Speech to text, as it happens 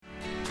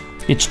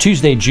It's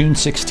Tuesday, June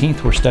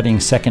 16th. We're studying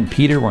 2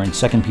 Peter. We're in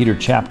 2 Peter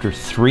chapter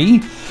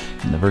 3.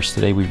 And the verse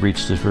today we've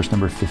reached is verse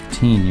number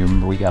 15. You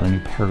remember we got a new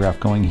paragraph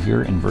going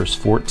here in verse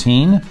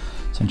 14.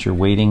 Since you're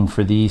waiting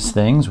for these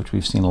things, which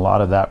we've seen a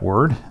lot of that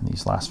word in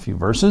these last few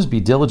verses, be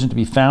diligent to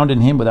be found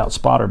in him without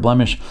spot or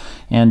blemish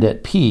and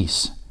at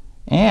peace.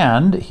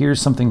 And here's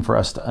something for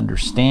us to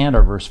understand,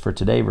 our verse for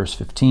today, verse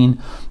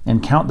 15,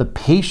 and count the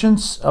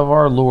patience of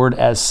our Lord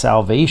as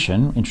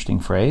salvation. Interesting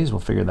phrase, we'll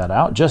figure that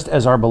out. Just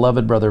as our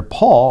beloved brother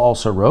Paul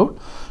also wrote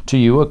to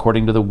you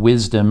according to the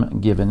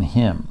wisdom given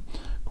him.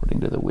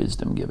 According to the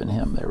wisdom given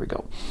him. There we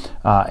go.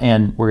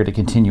 And we're going to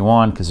continue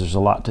on because there's a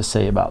lot to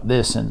say about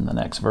this in the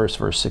next verse,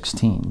 verse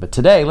 16. But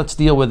today, let's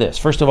deal with this.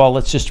 First of all,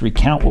 let's just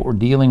recount what we're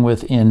dealing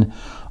with in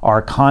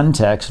our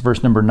context.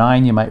 Verse number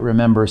 9, you might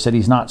remember, said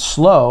he's not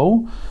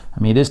slow. I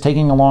mean, it is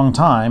taking a long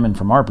time, and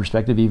from our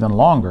perspective, even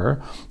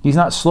longer. He's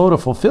not slow to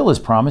fulfill his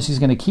promise. He's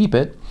going to keep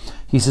it.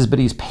 He says, but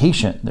he's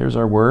patient. There's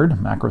our word,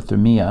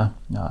 macrothumia,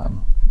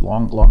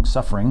 long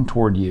suffering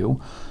toward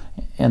you.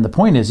 And the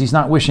point is, he's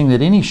not wishing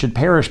that any should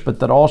perish, but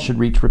that all should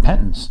reach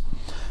repentance.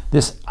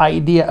 This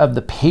idea of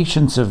the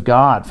patience of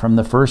God from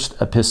the first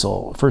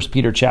epistle, 1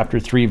 Peter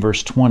chapter 3,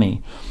 verse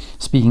 20,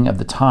 speaking of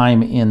the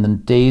time in the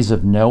days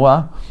of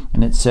Noah,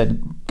 and it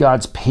said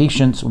God's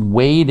patience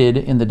waited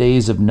in the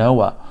days of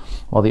Noah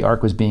while the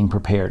ark was being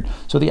prepared.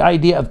 So the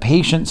idea of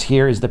patience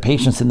here is the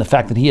patience in the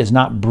fact that he is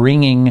not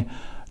bringing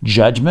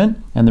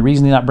judgment. And the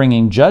reason he's not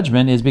bringing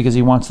judgment is because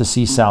he wants to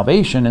see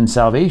salvation. And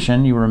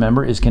salvation, you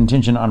remember, is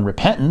contingent on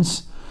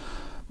repentance.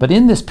 But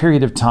in this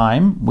period of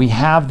time, we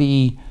have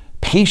the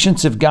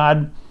patience of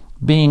God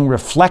being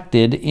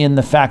reflected in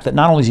the fact that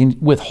not only is he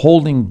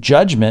withholding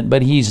judgment,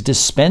 but he's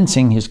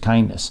dispensing his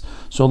kindness.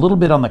 So a little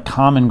bit on the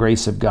common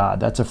grace of God.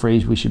 That's a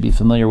phrase we should be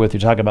familiar with. We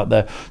talk about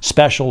the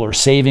special or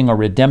saving or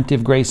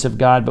redemptive grace of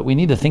God, but we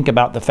need to think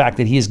about the fact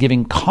that he is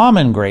giving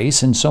common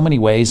grace in so many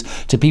ways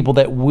to people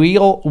that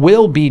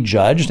will be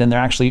judged, and they're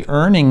actually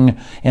earning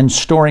and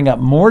storing up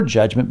more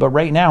judgment. But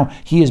right now,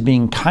 he is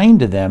being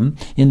kind to them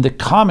in the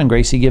common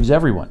grace he gives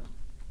everyone.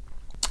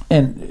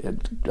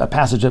 And a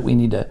passage that we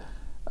need to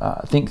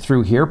think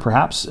through here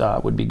perhaps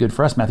would be good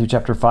for us. Matthew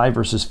chapter 5,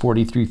 verses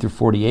 43 through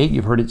 48.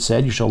 You've heard it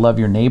said, you shall love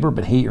your neighbor,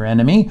 but hate your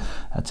enemy.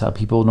 That's how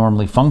people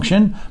normally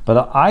function.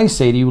 But I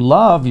say to you,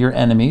 love your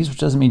enemies, which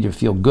doesn't mean you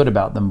feel good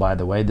about them, by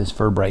the way. This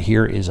verb right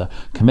here is a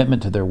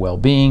commitment to their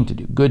well-being, to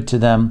do good to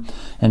them.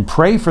 And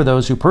pray for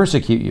those who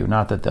persecute you.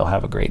 Not that they'll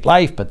have a great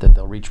life, but that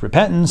they'll reach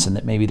repentance, and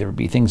that maybe there will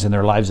be things in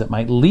their lives that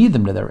might lead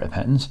them to their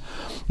repentance.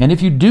 And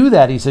if you do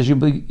that, he says,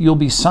 you'll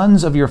be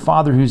sons of your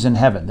Father who's in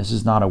heaven. This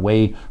is not a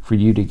way for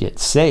you to get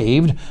saved,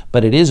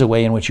 but it is a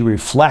way in which you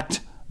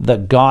reflect the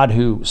God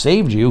who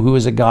saved you, who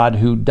is a God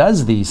who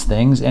does these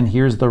things. And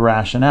here's the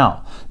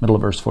rationale, middle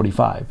of verse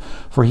 45.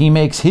 For he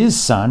makes his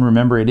sun,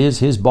 remember it is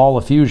his ball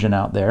of fusion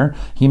out there,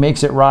 he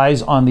makes it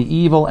rise on the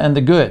evil and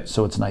the good.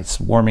 So it's nice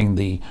warming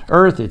the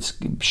earth, it's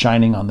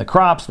shining on the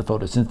crops, the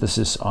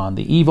photosynthesis on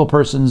the evil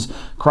person's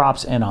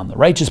crops and on the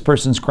righteous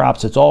person's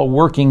crops. It's all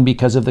working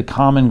because of the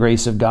common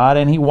grace of God,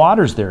 and he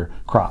waters their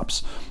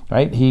crops,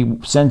 right? He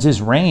sends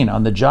his rain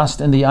on the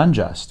just and the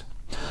unjust.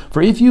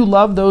 For if you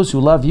love those who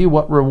love you,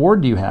 what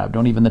reward do you have?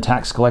 Don't even the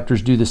tax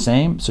collectors do the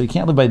same? So you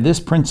can't live by this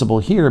principle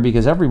here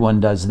because everyone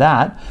does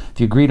that.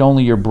 If you greet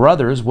only your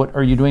brothers, what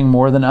are you doing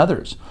more than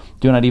others?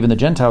 Do not even the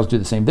Gentiles do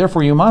the same?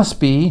 Therefore you must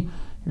be,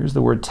 here's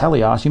the word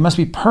teleos, you must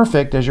be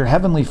perfect as your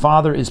heavenly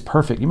Father is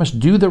perfect. You must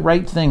do the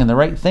right thing, and the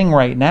right thing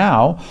right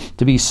now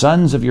to be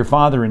sons of your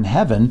Father in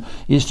heaven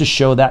is to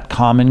show that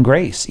common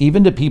grace,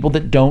 even to people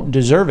that don't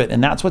deserve it.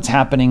 And that's what's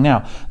happening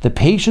now. The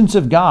patience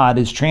of God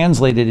is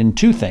translated in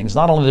two things,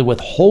 not only the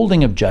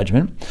withholding of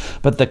judgment,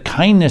 but the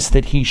kindness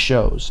that he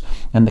shows.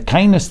 And the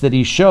kindness that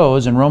he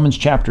shows in Romans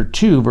chapter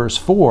 2, verse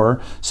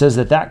 4, says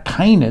that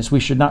kindness we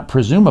should not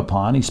presume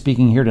upon. He's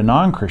speaking here to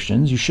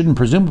non-Christians. You shouldn't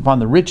presume upon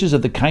the riches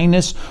of the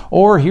kindness,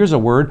 or here's a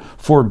word,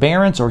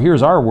 forbearance, or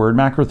here's our word,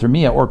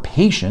 macrothumia, or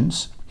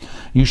patience.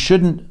 You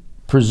shouldn't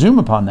presume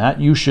upon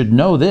that. You should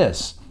know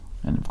this.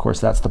 And of course,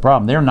 that's the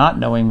problem. They're not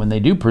knowing when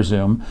they do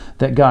presume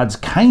that God's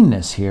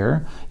kindness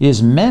here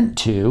is meant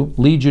to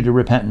lead you to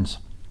repentance.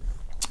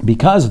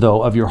 Because,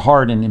 though, of your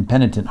hard and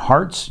impenitent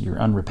hearts, your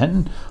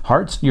unrepentant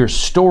hearts, you're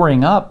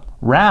storing up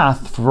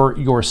wrath for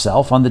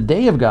yourself on the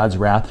day of God's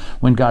wrath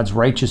when God's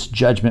righteous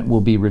judgment will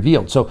be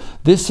revealed. So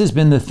this has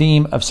been the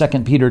theme of 2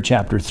 Peter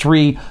chapter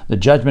 3. The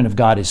judgment of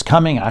God is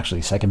coming.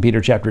 Actually, 2 Peter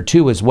chapter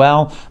 2 as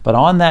well. But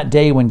on that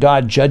day when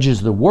God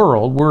judges the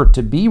world, we're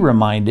to be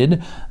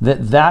reminded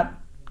that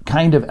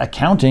kind of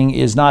accounting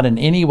is not in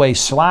any way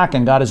slack,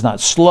 and God is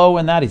not slow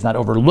in that. He's not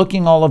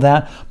overlooking all of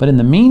that. But in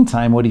the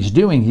meantime, what he's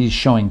doing, he's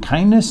showing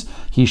kindness,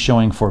 he's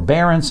showing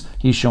forbearance,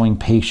 he's showing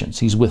patience.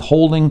 He's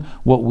withholding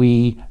what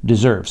we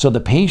deserve. So the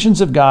patience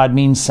of God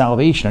means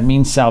salvation. It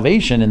means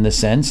salvation in the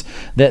sense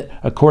that,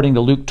 according to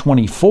Luke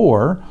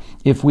 24,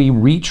 if we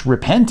reach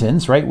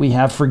repentance, right, we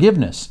have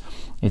forgiveness.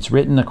 It's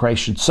written that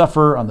Christ should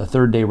suffer, on the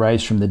third day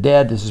rise from the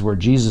dead. This is where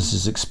Jesus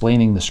is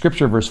explaining the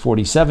scripture. Verse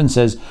 47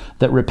 says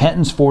that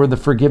repentance for the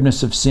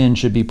forgiveness of sin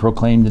should be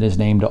proclaimed in his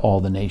name to all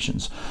the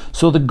nations.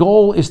 So the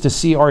goal is to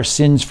see our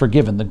sins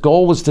forgiven. The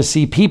goal is to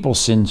see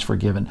people's sins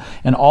forgiven.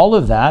 And all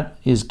of that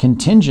is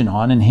contingent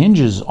on and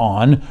hinges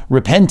on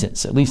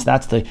repentance. At least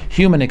that's the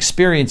human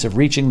experience of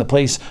reaching the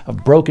place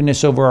of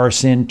brokenness over our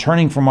sin,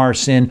 turning from our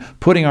sin,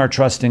 putting our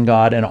trust in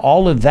God. And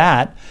all of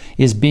that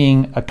is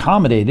being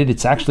accommodated.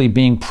 It's actually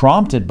being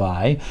prompted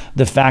by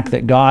the fact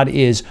that God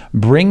is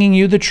bringing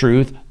you the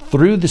truth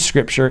through the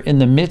scripture in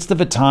the midst of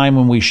a time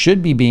when we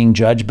should be being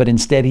judged, but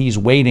instead he's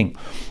waiting.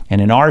 And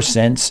in our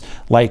sense,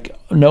 like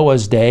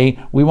Noah's day,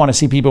 we want to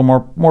see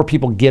more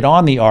people get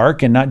on the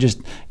ark, and not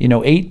just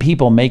 8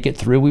 people make it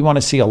through. We want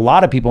to see a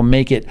lot of people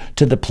make it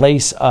to the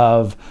place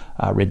of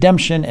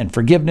redemption and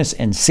forgiveness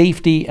and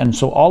safety. And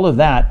so all of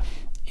that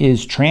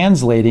is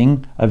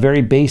translating a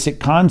very basic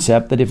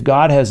concept that if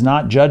God has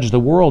not judged the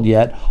world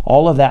yet,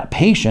 all of that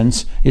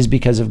patience is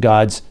because of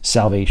God's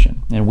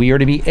salvation. And we are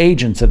to be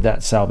agents of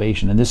that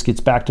salvation. And this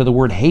gets back to the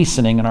word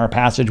hastening in our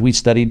passage we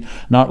studied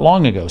not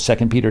long ago, 2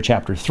 Peter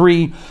chapter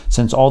 3.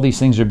 Since all these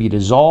things are to be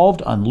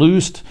dissolved,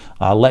 unloosed,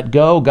 let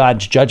go,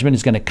 God's judgment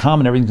is going to come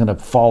and everything's going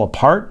to fall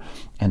apart.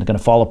 And going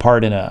to fall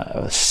apart in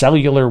a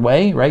cellular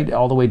way, right?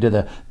 All the way to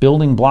the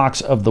building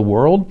blocks of the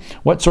world.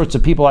 What sorts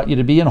of people ought you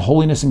to be in?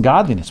 Holiness and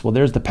godliness. Well,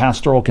 there's the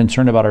pastoral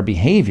concern about our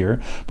behavior,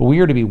 but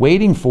we are to be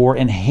waiting for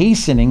and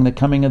hastening the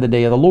coming of the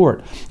day of the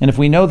Lord. And if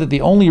we know that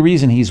the only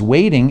reason he's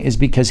waiting is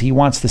because he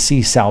wants to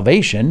see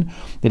salvation,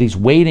 that he's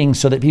waiting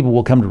so that people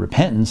will come to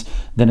repentance,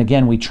 then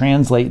again, we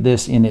translate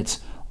this in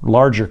its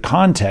larger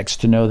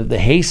context to know that the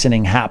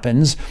hastening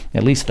happens,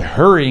 at least the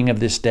hurrying of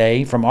this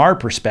day from our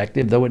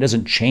perspective, though it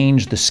doesn't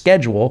change the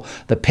schedule.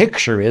 The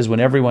picture is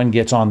when everyone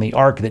gets on the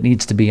ark that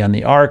needs to be on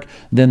the ark,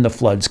 then the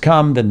floods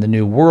come, then the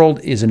new world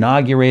is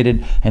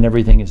inaugurated, and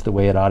everything is the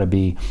way it ought to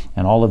be.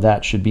 And all of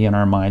that should be in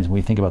our minds when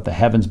we think about the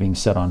heavens being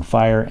set on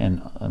fire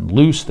and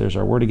loose, there's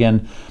our word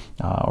again,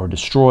 or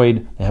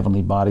destroyed. The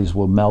heavenly bodies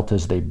will melt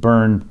as they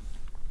burn.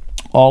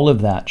 All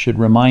of that should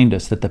remind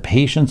us that the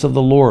patience of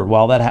the Lord,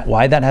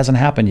 why that hasn't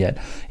happened yet,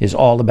 is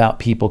all about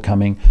people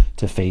coming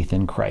to faith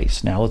in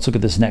Christ. Now let's look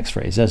at this next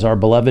phrase. As our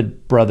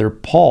beloved brother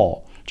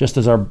Paul, just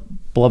as our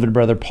beloved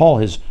brother Paul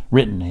has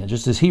written,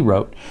 just as he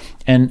wrote.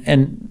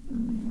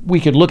 And we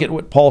could look at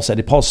what Paul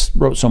said. Paul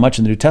wrote so much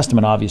in the New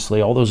Testament,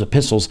 obviously, all those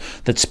epistles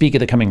that speak of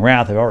the coming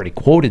wrath. I've already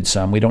quoted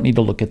some. We don't need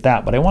to look at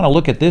that. But I want to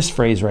look at this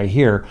phrase right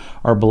here,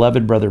 our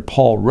beloved brother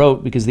Paul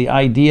wrote, because the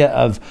idea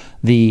of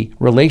the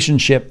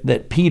relationship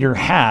that Peter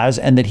has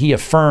and that he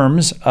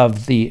affirms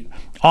of the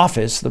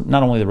office,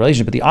 not only the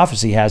relationship, but the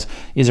office he has,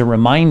 is a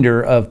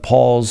reminder of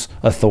Paul's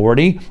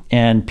authority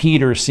and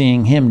Peter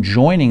seeing him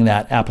joining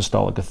that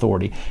apostolic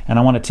authority. And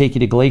I want to take you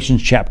to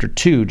Galatians chapter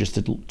 2 just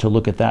to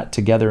look at that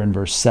together in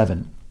verse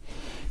 7.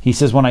 He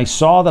says, when I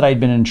saw that I'd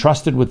been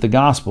entrusted with the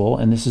gospel,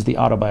 and this is the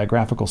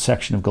autobiographical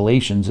section of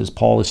Galatians, as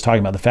Paul is talking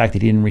about the fact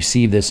that he didn't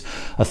receive this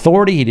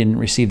authority, he didn't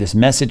receive this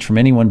message from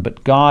anyone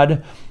but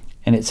God.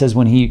 And it says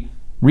when he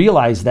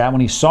realized that,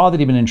 when he saw that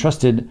he'd been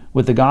entrusted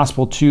with the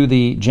gospel to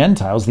the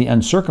Gentiles, the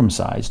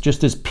uncircumcised,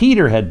 just as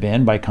Peter had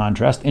been, by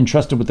contrast,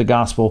 entrusted with the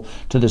gospel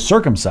to the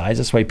circumcised.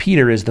 That's why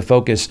Peter is the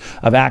focus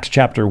of Acts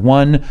chapter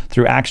 1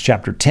 through Acts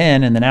chapter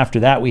 10. And then after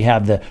that, we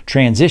have the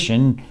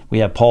transition. We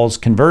have Paul's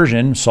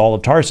conversion. Saul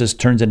of Tarsus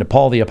turns into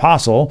Paul the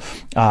apostle.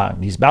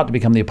 He's about to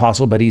become the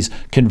apostle, but he's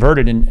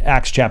converted in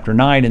Acts chapter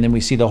 9. And then we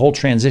see the whole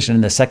transition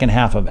in the second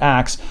half of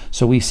Acts.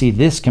 So we see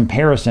this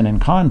comparison and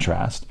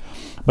contrast.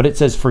 But it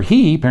says, for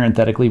he,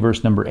 parenthetically,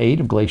 verse number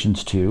 8 of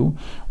Galatians 2,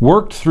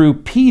 worked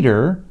through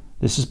Peter,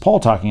 this is Paul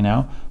talking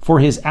now, for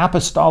his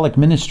apostolic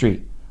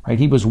ministry. Right?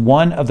 He was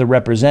one of the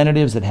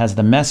representatives that has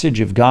the message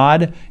of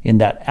God in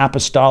that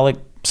apostolic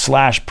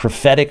 /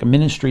 prophetic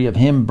ministry of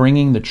him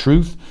bringing the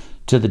truth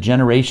to the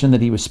generation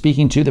that he was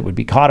speaking to that would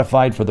be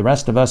codified for the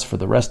rest of us for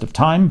the rest of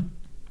time.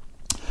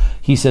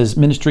 He says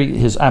ministry,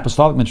 his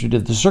apostolic ministry to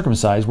the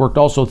circumcised, worked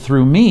also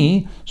through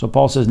me. So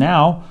Paul says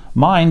now,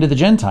 mine to the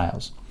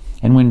Gentiles.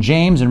 And when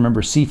James, and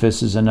remember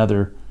Cephas is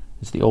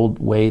it's the old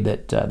way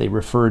that they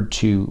referred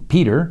to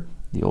Peter,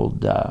 the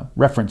old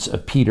reference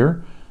of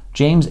Peter.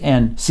 James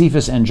and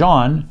Cephas and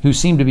John, who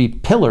seemed to be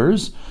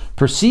pillars,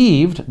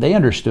 perceived, they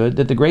understood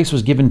that the grace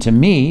was given to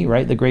me,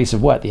 right? The grace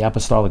of what? The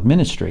apostolic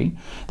ministry.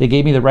 They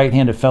gave me the right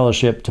hand of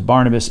fellowship to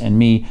Barnabas and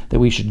me, that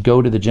we should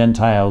go to the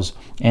Gentiles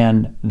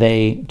and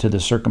they to the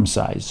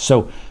circumcised.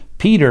 So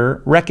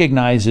Peter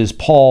recognizes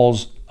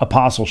Paul's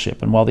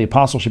apostleship. And while the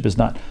apostleship is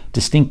not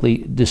distinctly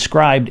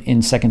described in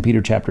 2 Peter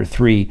chapter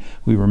 3,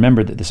 we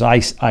remember that this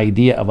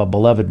idea of a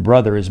beloved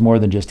brother is more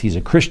than just he's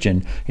a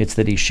Christian, it's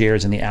that he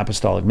shares in the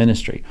apostolic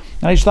ministry.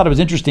 And I just thought it was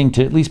interesting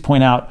to at least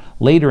point out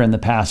later in the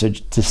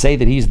passage to say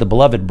that he's the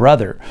beloved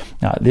brother.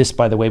 This,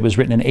 by the way, was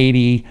written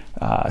in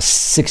AD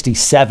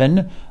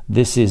 67.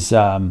 This is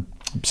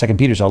Second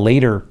Peter's a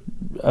later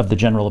of the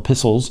general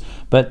epistles,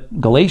 but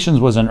Galatians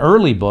was an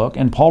early book,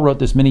 and Paul wrote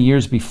this many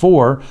years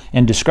before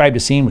and described a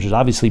scene which is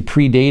obviously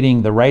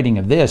predating the writing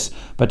of this.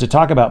 But to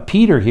talk about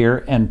Peter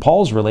here and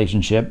Paul's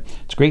relationship,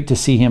 it's great to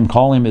see him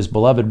call him his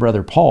beloved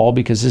brother Paul,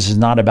 because this is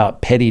not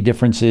about petty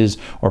differences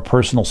or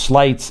personal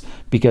slights,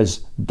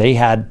 because they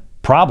had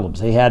problems,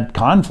 they had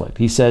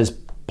conflict.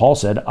 Paul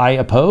said, I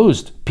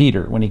opposed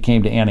Peter when he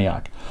came to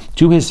Antioch.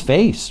 To his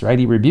face, right?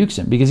 He rebukes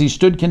him because he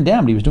stood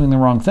condemned. He was doing the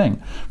wrong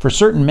thing. For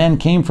certain men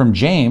came from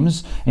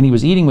James, and he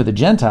was eating with the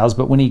Gentiles,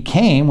 but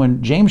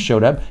when James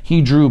showed up, he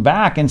drew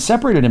back and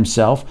separated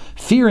himself,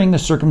 fearing the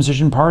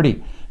circumcision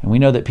party. And we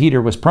know that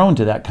Peter was prone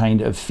to that kind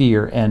of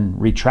fear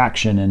and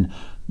retraction, and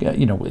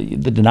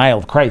the denial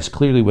of Christ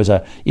clearly was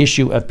an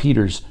issue of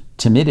Peter's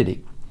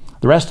timidity.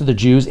 The rest of the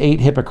Jews ate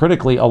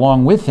hypocritically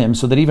along with him,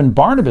 so that even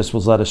Barnabas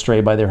was led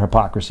astray by their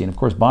hypocrisy. And of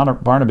course,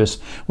 Barnabas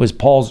was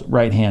Paul's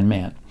right-hand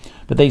man.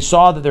 But they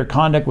saw that their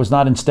conduct was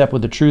not in step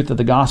with the truth of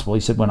the gospel. He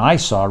said, when I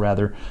saw,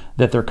 rather,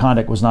 that their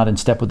conduct was not in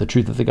step with the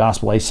truth of the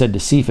gospel, I said to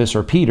Cephas,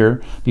 or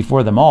Peter,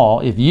 before them all,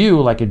 if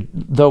you,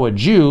 though a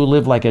Jew,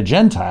 live like a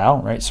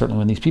Gentile, right, certainly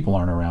when these people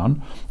aren't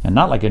around, and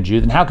not like a Jew,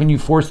 then how can you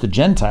force the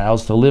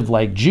Gentiles to live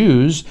like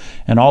Jews?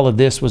 And all of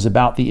this was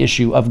about the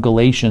issue of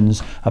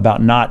Galatians,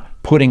 about not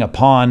putting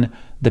upon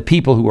the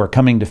people who are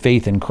coming to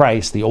faith in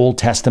Christ the Old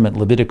Testament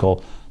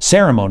Levitical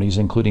ceremonies,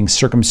 including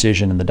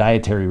circumcision and the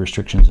dietary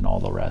restrictions and all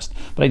the rest.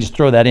 But I just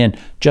throw that in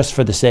just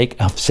for the sake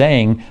of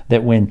saying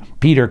that when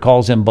Peter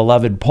calls him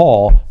beloved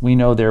Paul, we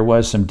know there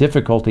was some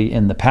difficulty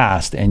in the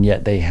past, and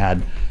yet they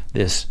had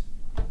this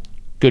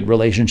good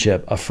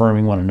relationship,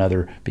 affirming one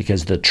another,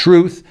 because the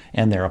truth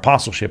and their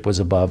apostleship was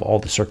above all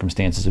the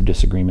circumstances of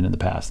disagreement in the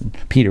past. And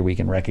Peter, we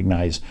can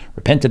recognize,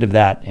 repented of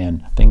that,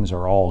 and things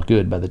are all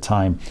good by the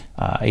time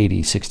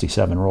AD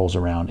 67 rolls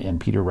around and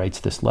Peter writes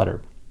this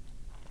letter.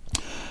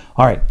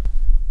 All right.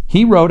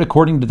 He wrote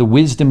according to the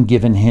wisdom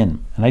given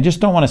him. And I just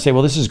don't want to say,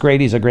 well, this is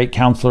great, he's a great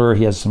counselor,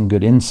 he has some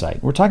good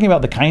insight. We're talking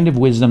about the kind of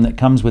wisdom that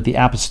comes with the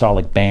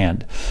apostolic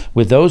band,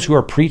 with those who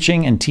are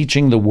preaching and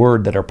teaching the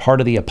word, that are part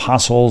of the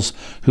apostles,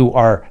 who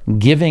are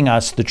giving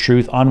us the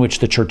truth on which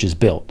the church is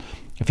built.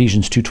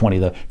 Ephesians 2:20,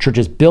 the church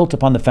is built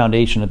upon the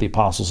foundation of the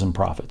apostles and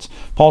prophets.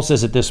 Paul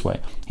says it this way.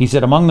 He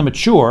said, among the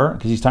mature,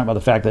 because he's talking about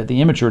the fact that the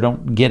immature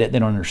don't get it, they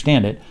don't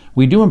understand it,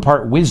 we do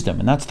impart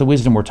wisdom, and that's the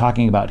wisdom we're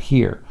talking about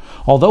here.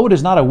 Although it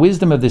is not a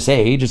wisdom of this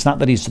age, it's not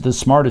that he's the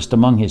smartest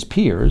among his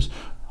peers,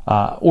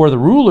 or the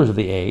rulers of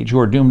the age who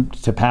are doomed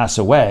to pass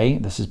away.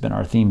 This has been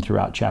our theme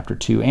throughout chapter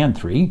 2 and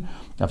 3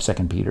 of 2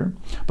 Peter.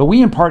 But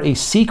we impart a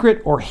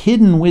secret or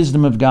hidden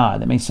wisdom of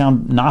God. That may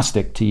sound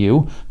Gnostic to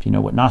you, if you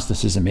know what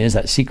Gnosticism is,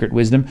 that secret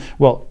wisdom.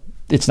 Well,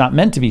 it's not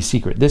meant to be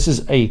secret. This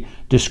is a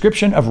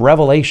description of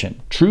revelation,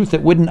 truth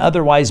that wouldn't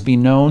otherwise be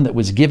known, that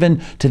was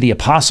given to the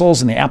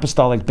apostles and the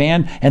apostolic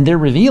band, and they're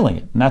revealing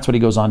it. And that's what he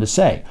goes on to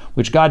say,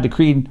 which God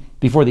decreed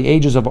before the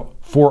ages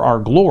for our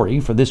glory,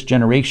 for this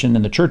generation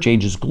and the church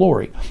age's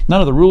glory.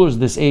 None of the rulers of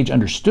this age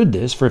understood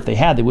this, for if they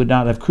had, they would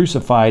not have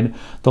crucified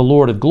the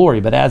Lord of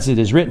glory. But as it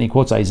is written, he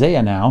quotes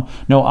Isaiah now,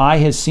 no eye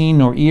has seen,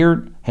 nor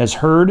ear has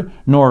heard,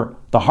 nor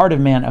the heart of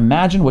man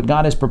imagined what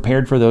God has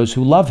prepared for those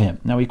who love him.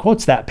 Now he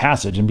quotes that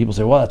passage, and people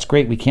say, well, that's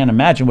great, we can't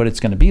imagine what it's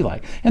going to be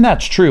like. And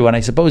that's true, and I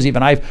suppose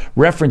even I've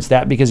referenced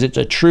that because it's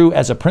true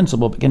as a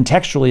principle, but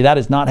contextually that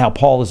is not how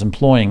Paul is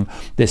employing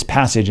this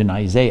passage in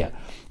Isaiah.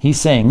 He's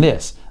saying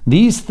this: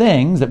 these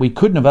things that we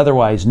couldn't have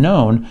otherwise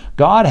known,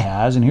 God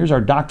has, and here's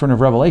our doctrine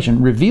of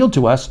revelation, revealed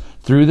to us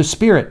through the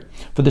Spirit.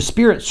 For the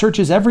Spirit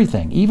searches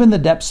everything, even the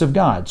depths of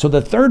God. So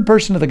the third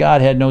person of the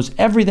Godhead knows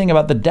everything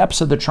about the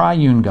depths of the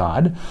triune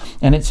God.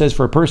 And it says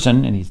for a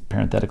person, and he's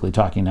parenthetically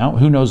talking now,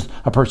 who knows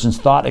a person's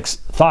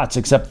thoughts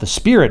except the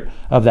spirit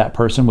of that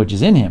person which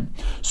is in him.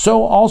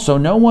 So also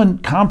no one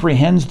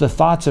comprehends the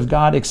thoughts of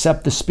God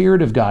except the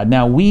Spirit of God.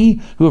 Now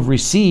we who have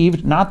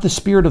received not the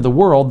spirit of the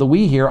world, the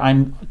we here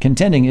I'm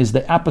contending is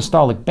the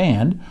apostolic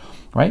band,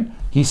 right?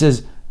 He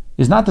says,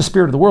 is not the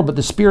spirit of the world, but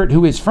the Spirit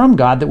who is from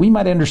God, that we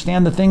might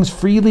understand the things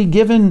freely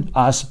given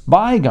us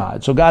by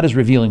God. So God is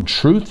revealing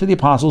truth to the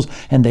apostles,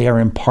 and they are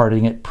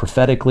imparting it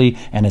prophetically.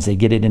 And as they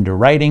get it into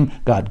writing,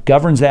 God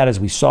governs that, as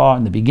we saw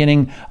in the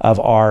beginning of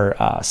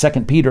our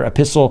 2 Peter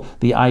epistle,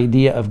 the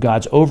idea of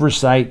God's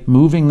oversight,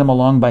 moving them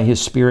along by his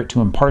Spirit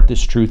to impart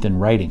this truth in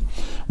writing.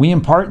 We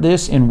impart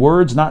this in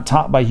words not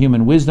taught by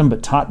human wisdom,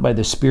 but taught by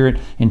the Spirit,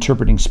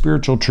 interpreting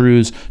spiritual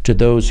truths to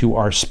those who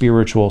are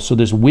spiritual. So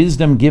this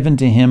wisdom given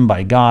to him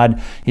by God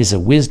is a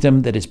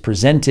wisdom that is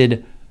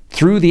presented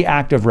through the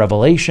act of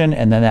revelation,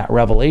 and then that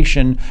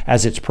revelation,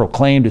 as it's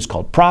proclaimed, is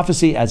called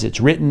prophecy. As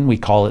it's written, we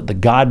call it the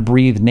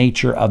God-breathed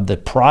nature of the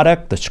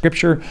product, the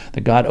scripture,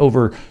 that God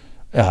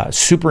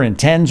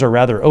superintends, or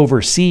rather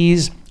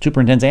oversees,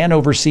 superintends and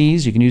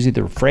oversees. You can use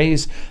either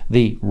phrase,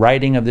 the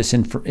writing of this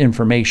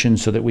information,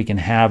 so that we can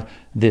have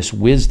this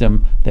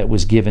wisdom that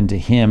was given to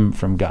him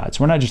from God.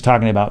 So we're not just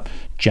talking about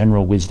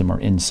general wisdom or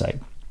insight.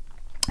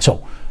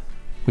 So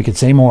We could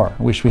say more.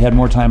 I wish we had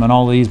more time on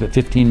all of these, but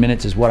 15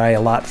 minutes is what I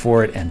allot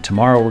for it. And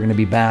tomorrow we're going to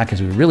be back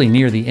as we're really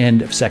near the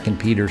end of 2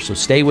 Peter. So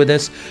stay with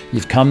us.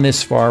 You've come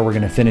this far. We're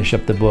going to finish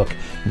up the book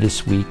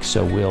this week.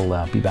 So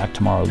we'll be back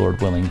tomorrow,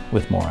 Lord willing,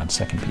 with more on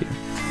 2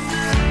 Peter.